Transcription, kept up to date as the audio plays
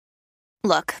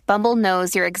Look, Bumble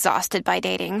knows you're exhausted by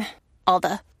dating. All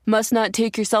the must not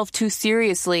take yourself too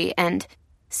seriously and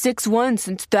 6'1"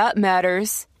 since that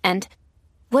matters. And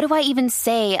what do I even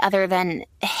say other than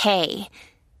hey?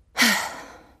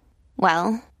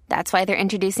 Well, that's why they're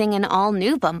introducing an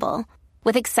all-new Bumble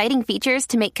with exciting features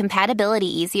to make compatibility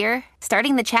easier,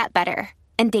 starting the chat better,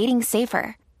 and dating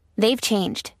safer. They've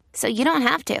changed, so you don't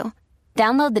have to.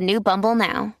 Download the new Bumble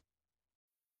now.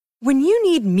 When you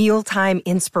need mealtime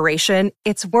inspiration,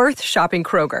 it's worth shopping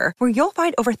Kroger, where you'll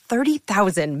find over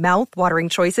 30,000 mouth-watering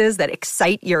choices that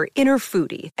excite your inner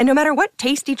foodie. And no matter what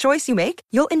tasty choice you make,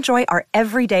 you'll enjoy our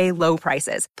everyday low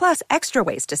prices, plus extra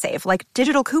ways to save, like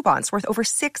digital coupons worth over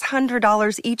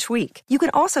 $600 each week. You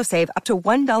can also save up to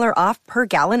 $1 off per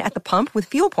gallon at the pump with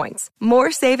fuel points.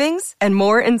 More savings and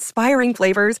more inspiring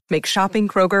flavors make shopping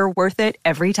Kroger worth it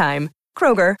every time.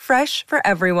 Kroger, fresh for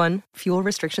everyone. Fuel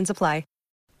restrictions apply.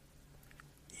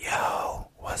 Yo,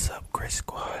 what's up, Chris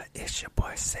Squad? It's your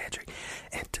boy Cedric,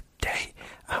 and today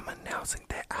I'm announcing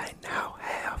that I now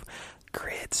have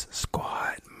Grits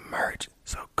Squad merch.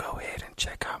 So go ahead and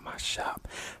check out my shop.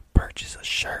 Purchase a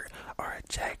shirt or a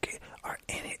jacket or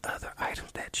any other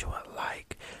items that you would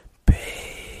like.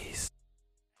 Peace.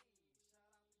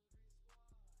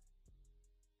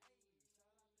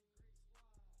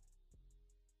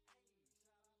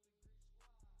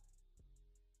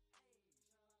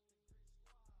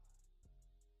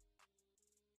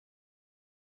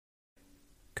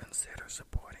 Consider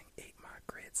supporting Eat My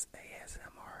Grits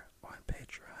ASMR on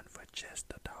Patreon for just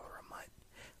 $1 a month.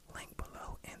 Link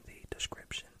below in the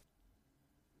description.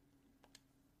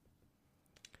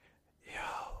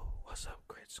 Yo, what's up,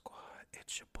 Grit Squad?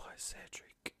 It's your boy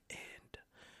Cedric, and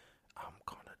I'm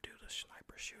gonna do the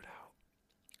sniper shootout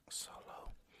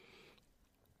solo.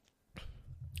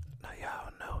 Now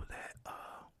y'all know that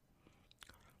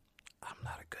I'm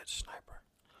not a good sniper,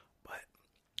 but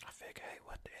I figure, hey,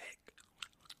 what the heck?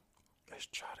 Let's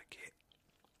try to get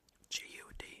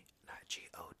GUD, not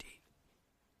GOD.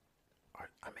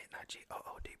 Or, I mean, not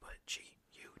GOOD, but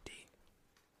GUD.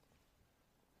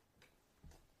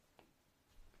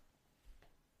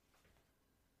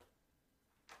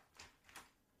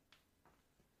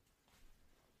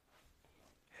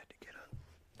 Had to get up.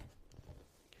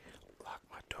 Lock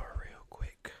my door real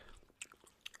quick.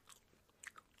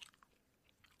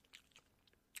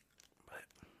 But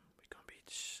we're gonna be...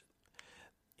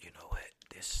 You know what?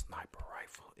 This sniper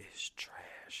rifle is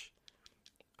trash.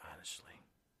 Honestly.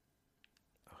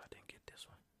 Oh, I didn't get this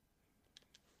one.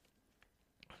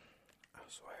 I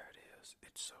swear it is.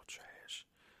 It's so trash.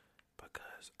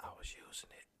 Because I was using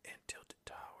it in Tilted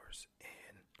Towers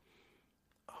and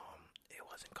it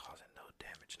wasn't causing no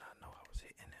damage, and I know I was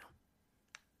hitting them.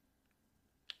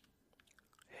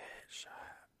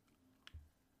 Headshot.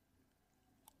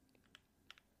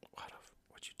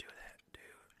 Would you do that,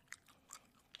 dude?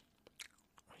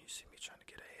 When you see me trying to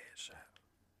get a headshot.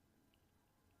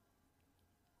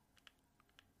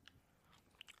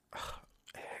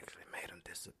 It actually made him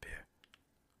disappear.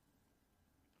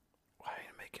 Why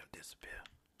didn't it make him disappear?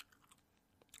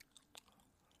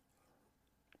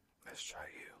 Let's try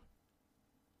you.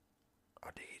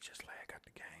 Or did he just lag out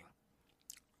the game?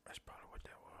 That's probably what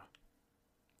that was.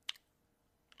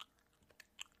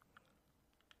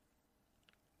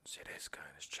 See, this gun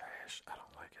is trash. I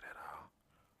don't like it at all.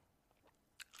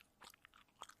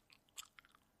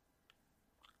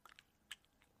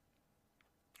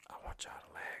 I want y'all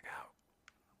to lag out.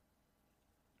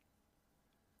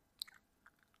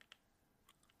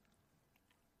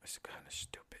 This gun is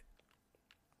stupid.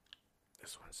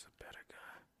 This one's a better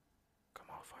gun. Come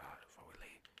on, before we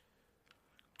leave.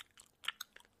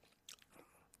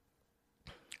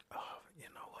 Oh, you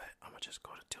know what? I'm gonna just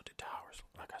go to Tilted Towers,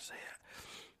 like I said.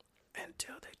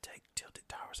 Until they take Tilted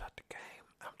Towers out the game,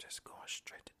 I'm just going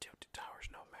straight to Tilted Towers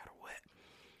no matter what.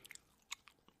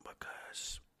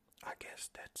 Because I guess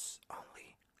that's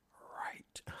only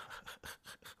right.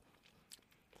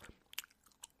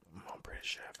 I'm pretty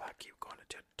sure if I keep going to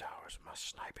Tilted Towers, my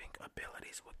sniping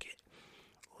abilities will get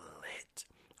lit.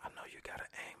 I know you gotta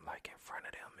aim like in front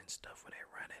of them and stuff when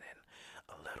they're running, and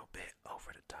a little bit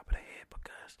over the top of the head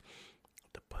because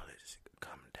the bullets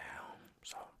come down.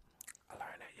 So I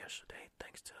learned that yesterday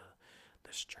thanks to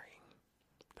the stream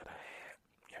that I had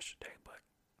yesterday, but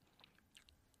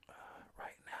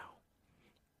right now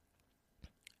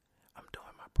I'm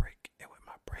doing my break, and what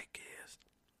my break is,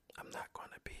 I'm not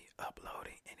going to be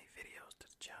uploading any videos to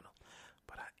the channel,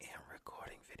 but I am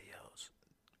recording videos,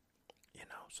 you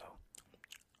know, so,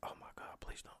 oh my god,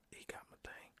 please don't eke out my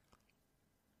thing.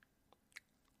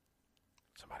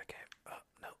 Somebody came up,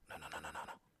 no.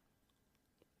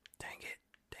 Dang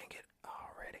it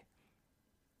already.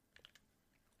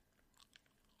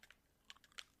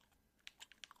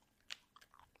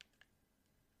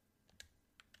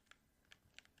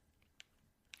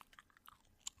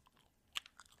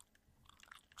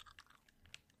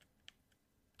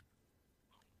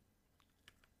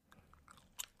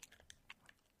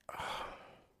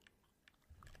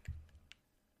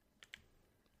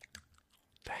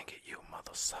 Dang it, you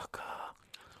mother sucker.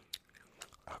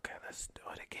 Okay, let's do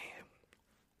it again.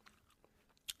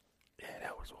 Yeah,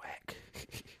 that was whack.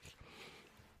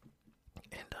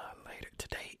 And later,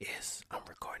 I'm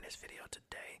recording this video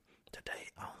today. Today,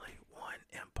 only one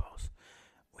impulse.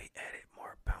 We added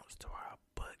more bounce to our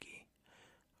buggy.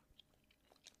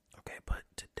 Okay, but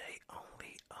today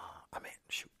only,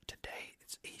 today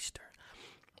it's Easter.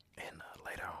 And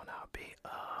later on I'll be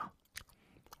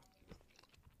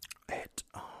at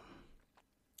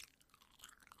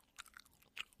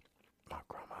my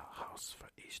grandma's house for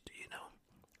Easter,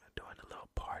 doing a little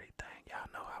party thing.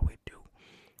 Y'all know how we do.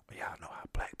 Y'all know how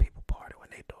black people party. When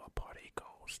they throw a party, it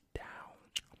goes down.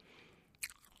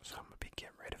 So I'm gonna be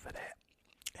getting ready for that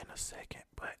in a second,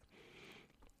 but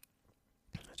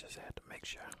I just had to make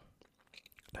sure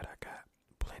that I got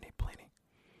plenty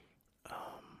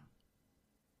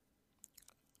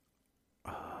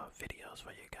videos for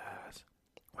you guys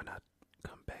when I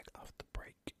come back off the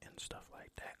break and stuff like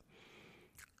that.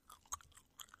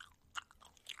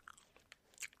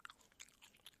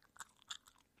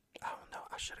 I don't know.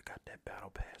 I should have got that battle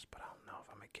pass, but I don't know if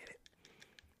I'm gonna get it.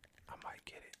 I might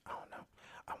get it. I don't know.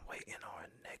 I'm waiting on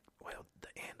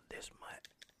the end of this month.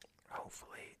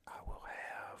 Hopefully, I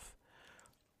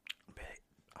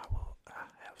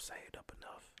have saved up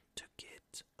enough to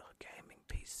get a gaming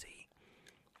PC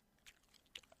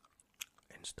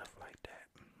and stuff like that.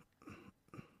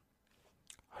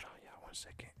 Hold on, y'all, 1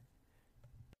 second.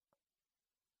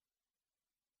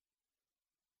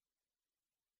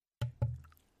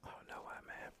 I don't know why,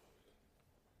 man.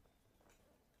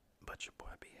 But your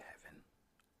boy be having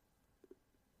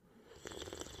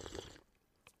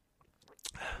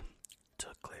to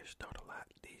clear throat a lot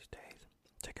these days.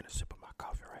 Taking a sip of my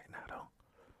coffee right now, though.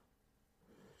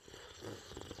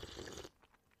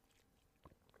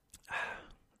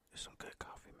 It's some good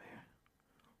coffee, man.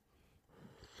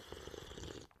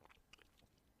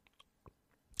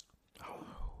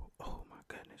 Oh my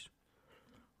goodness.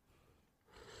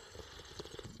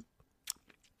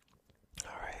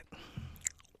 Alright.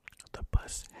 The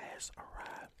bus has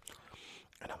arrived.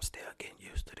 And I'm still getting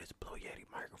used to this Blue Yeti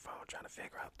microphone, trying to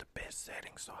figure out the best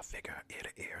settings. So I figure out ear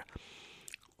to ear.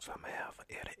 So I'm gonna have an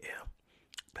ear to ear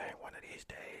thing one of these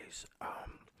days.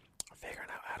 Figuring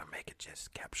out how to make it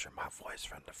just capture my voice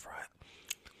from the front.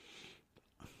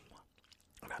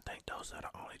 And I think those are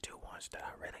the only two ones that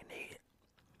I really need.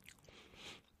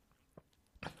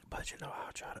 But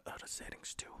I'll try the other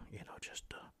settings too, just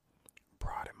to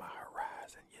broaden my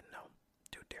horizon,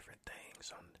 do different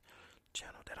things on the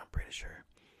channel that I'm pretty sure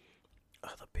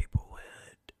other people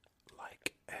would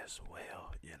like as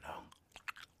well,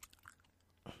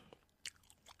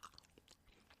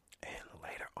 And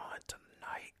later on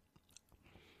tonight,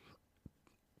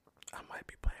 I might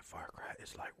be playing Far Cry.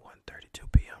 It's like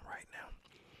 1:32 p.m. right now.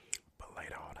 But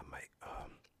later on, I might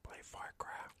play Far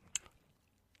Cry.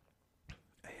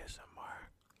 ASMR,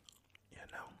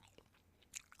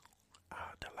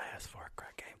 The last Far Cry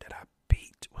game that I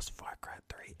beat was Far Cry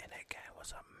 3, and that game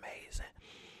was amazing.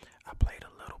 I played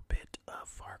a little bit of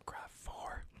Far Cry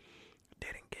 4.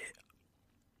 Didn't get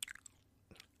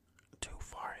too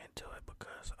far into it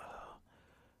because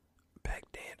back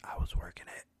then I was working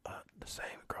at the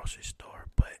same grocery store,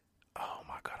 but oh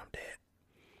my god, I'm dead.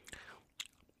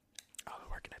 I was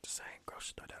working at the same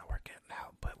grocery store that I work at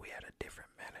now, but we had a different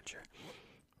manager,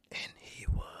 and he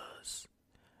was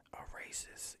a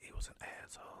racist. He was an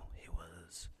asshole. He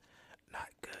was not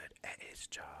good at his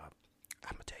job.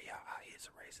 I'm gonna tell y'all how he's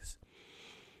a racist.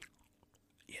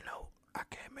 I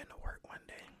came into work one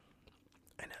day,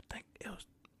 and I think it was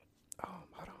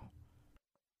hold on.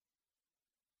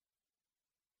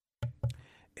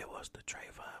 It was the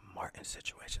Trayvon Martin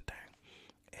situation thing.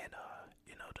 And,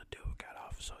 the dude got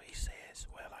off. So he says,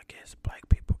 well, I guess black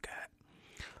people got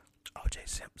O.J.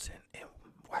 Simpson and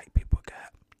white people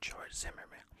got George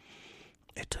Zimmerman.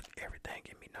 It took everything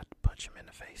in me not to punch him in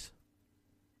the face.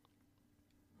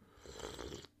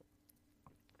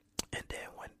 And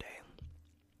then one day,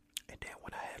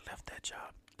 when I had left that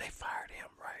job, they fired him,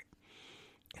 right?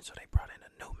 And so they brought in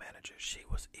a new manager. She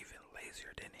was even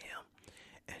lazier than him.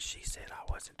 And she said I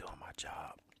wasn't doing my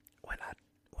job when I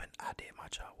did my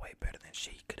job way better than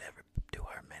she could ever do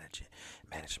her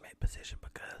management position,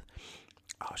 because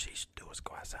all she used to do was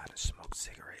go outside and smoke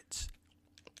cigarettes.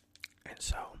 And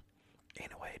so,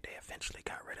 anyway, they eventually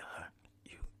got rid of her.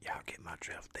 Y'all get my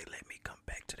drift. They let me come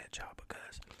back to that job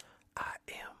because I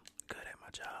am good at my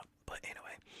job. But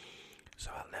anyway,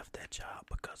 so I left that job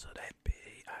because of that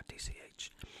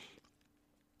BITCH.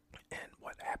 And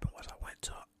what happened was I went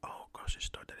to an old grocery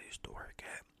store that I used to work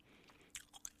at,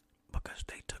 because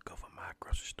they took over my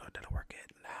grocery store that I work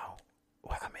at now.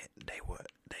 Well,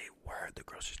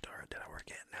 grocery store that I work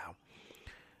at now.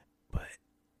 But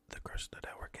the grocery store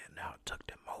that I work at now took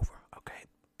them over, okay?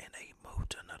 And they moved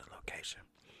to another location.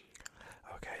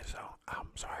 Okay, so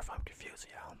I'm sorry if I'm confusing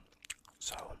y'all.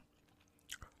 So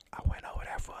I went over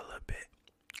there for a little bit,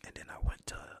 and then I went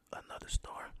to another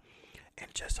store,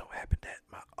 and just so happened that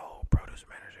my old produce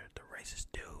manager, the racist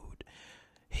dude,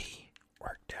 he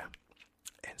worked there.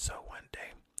 And so one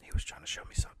day he was trying to show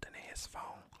me something in his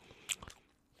phone,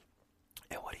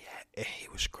 and what he had, and he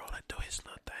was scrolling through his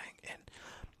little thing, and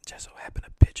just so happened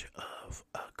a picture of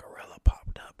a gorilla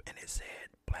popped up, and it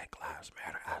said Black Lives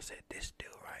Matter. I said, this dude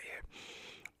right here.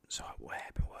 So what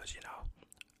happened was,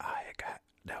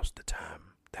 that was the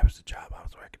time, that was the job I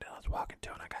was working at. I was walking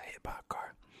to, and I got hit by a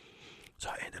car. So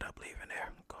I ended up leaving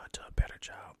there, going to a better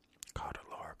job called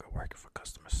Alorga, working for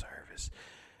customer service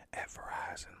at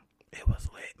Verizon. It was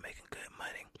lit, making good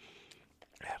money.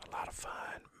 Had a lot of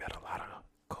fun, met a lot of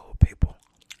cool people.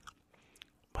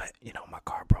 But, my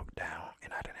car broke down,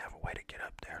 and I didn't have a way to get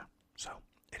up there. So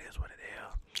it is what it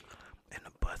is. And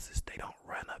the buses, they don't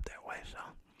run up that way, so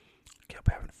kept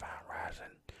having to find rides,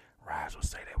 and rides would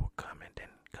say they would come and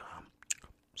didn't come.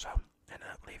 So ended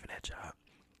up leaving that job.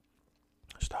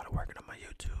 Started working on my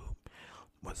YouTube.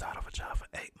 Was out of a job for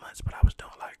 8 months, but I was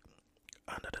doing like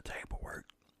under the table work.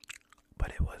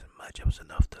 But it wasn't much. It was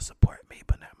enough to support me,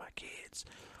 but not my kids.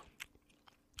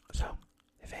 So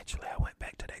eventually I went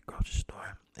back to that grocery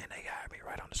store, and they hired me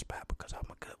right on the spot because I'm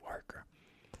a good worker.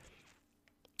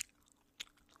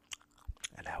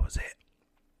 And that was it.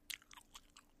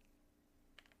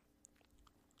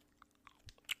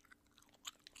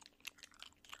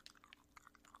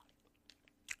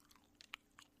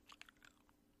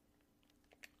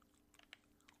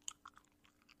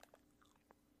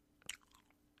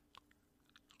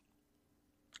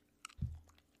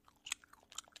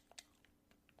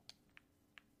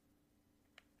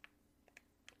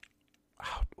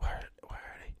 Where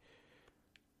are they?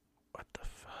 What the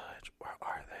fudge? Where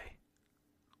are they?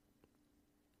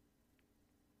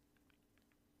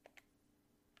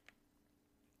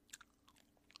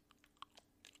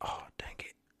 Oh, dang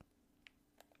it.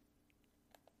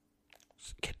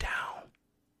 Get down.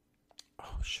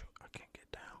 Oh, shoot. I can't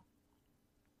get down.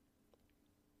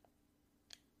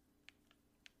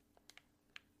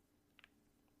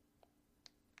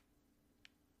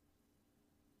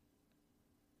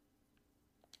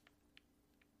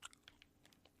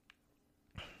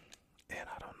 And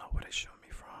I don't know where they shooting me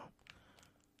from.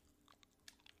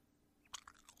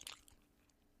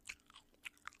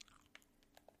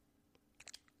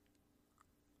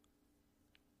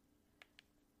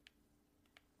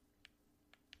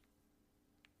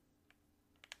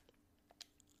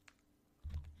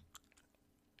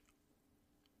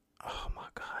 Oh my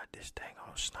god, this dang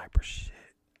on sniper shit.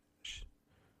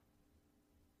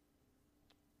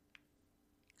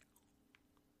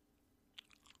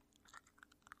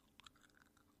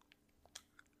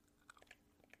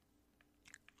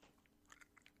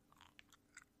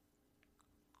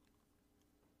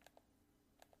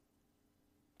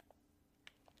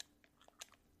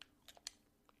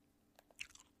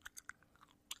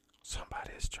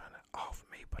 Somebody is trying to off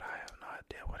me, but I have no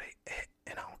idea where they at,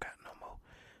 and I don't got no more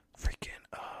freaking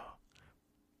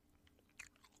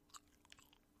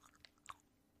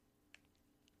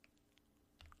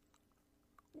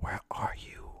where are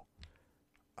you?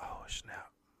 Oh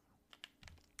snap.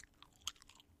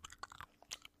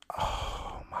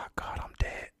 Oh my god, I'm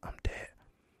dead. I'm dead.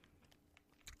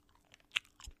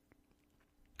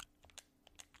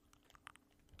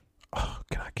 Oh,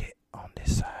 can I get on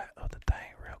this side of the thing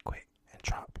real quick and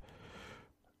drop?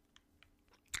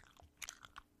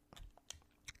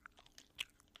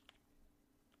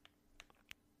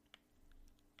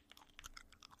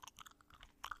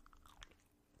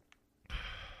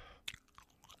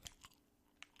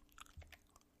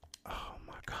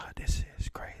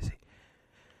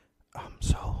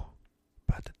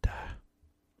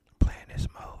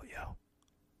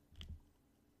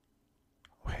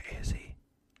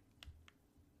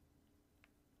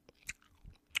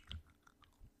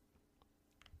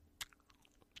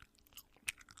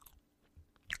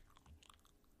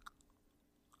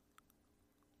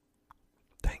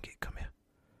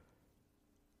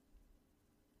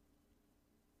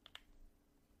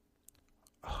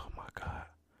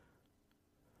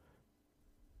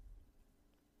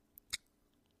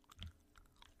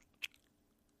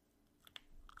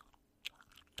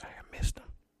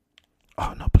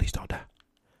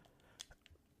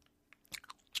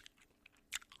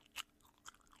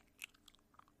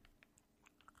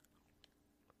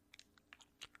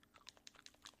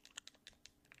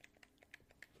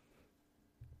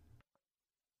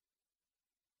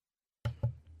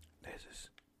 This is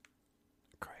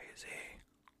crazy.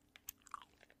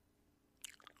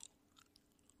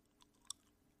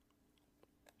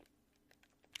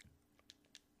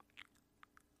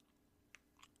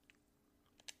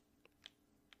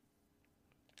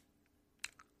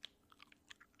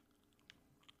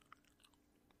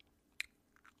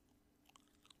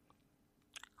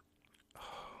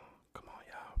 Come on,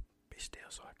 y'all. Be still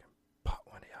so I can pop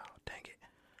one of y'all. Dang it.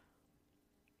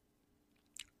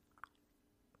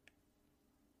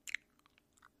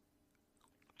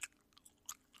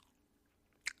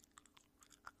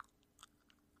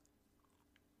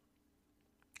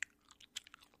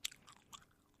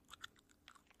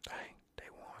 Dang, they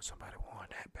won. Somebody won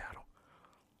that battle.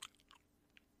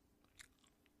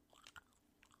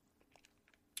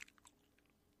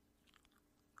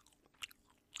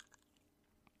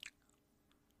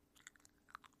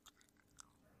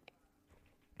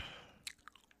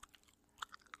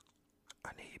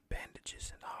 I need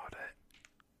bandages and all that.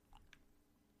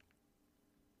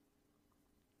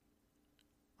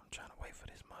 I'm trying to wait for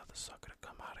this mother sucker to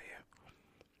come out of here.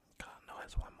 I know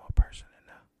there's one more person in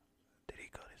there. Did he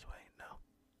go this way? No.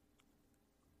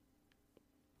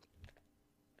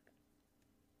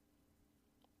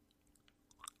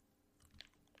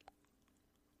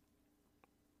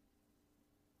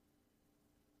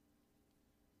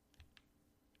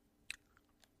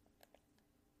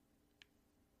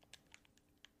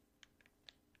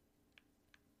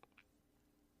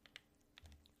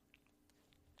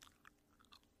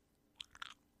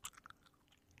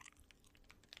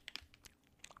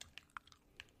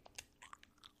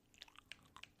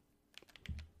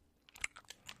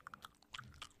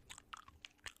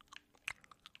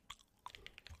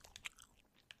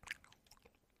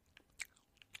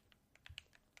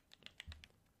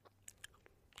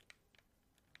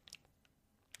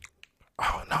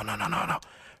 Oh, no.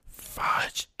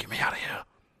 Fudge. Get me out of here.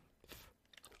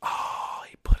 Oh,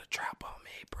 he put a trap on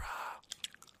me, bruh.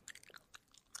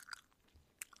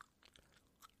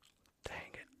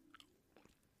 Dang it.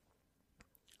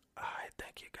 Alright,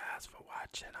 thank you guys for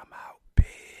watching. I'm out.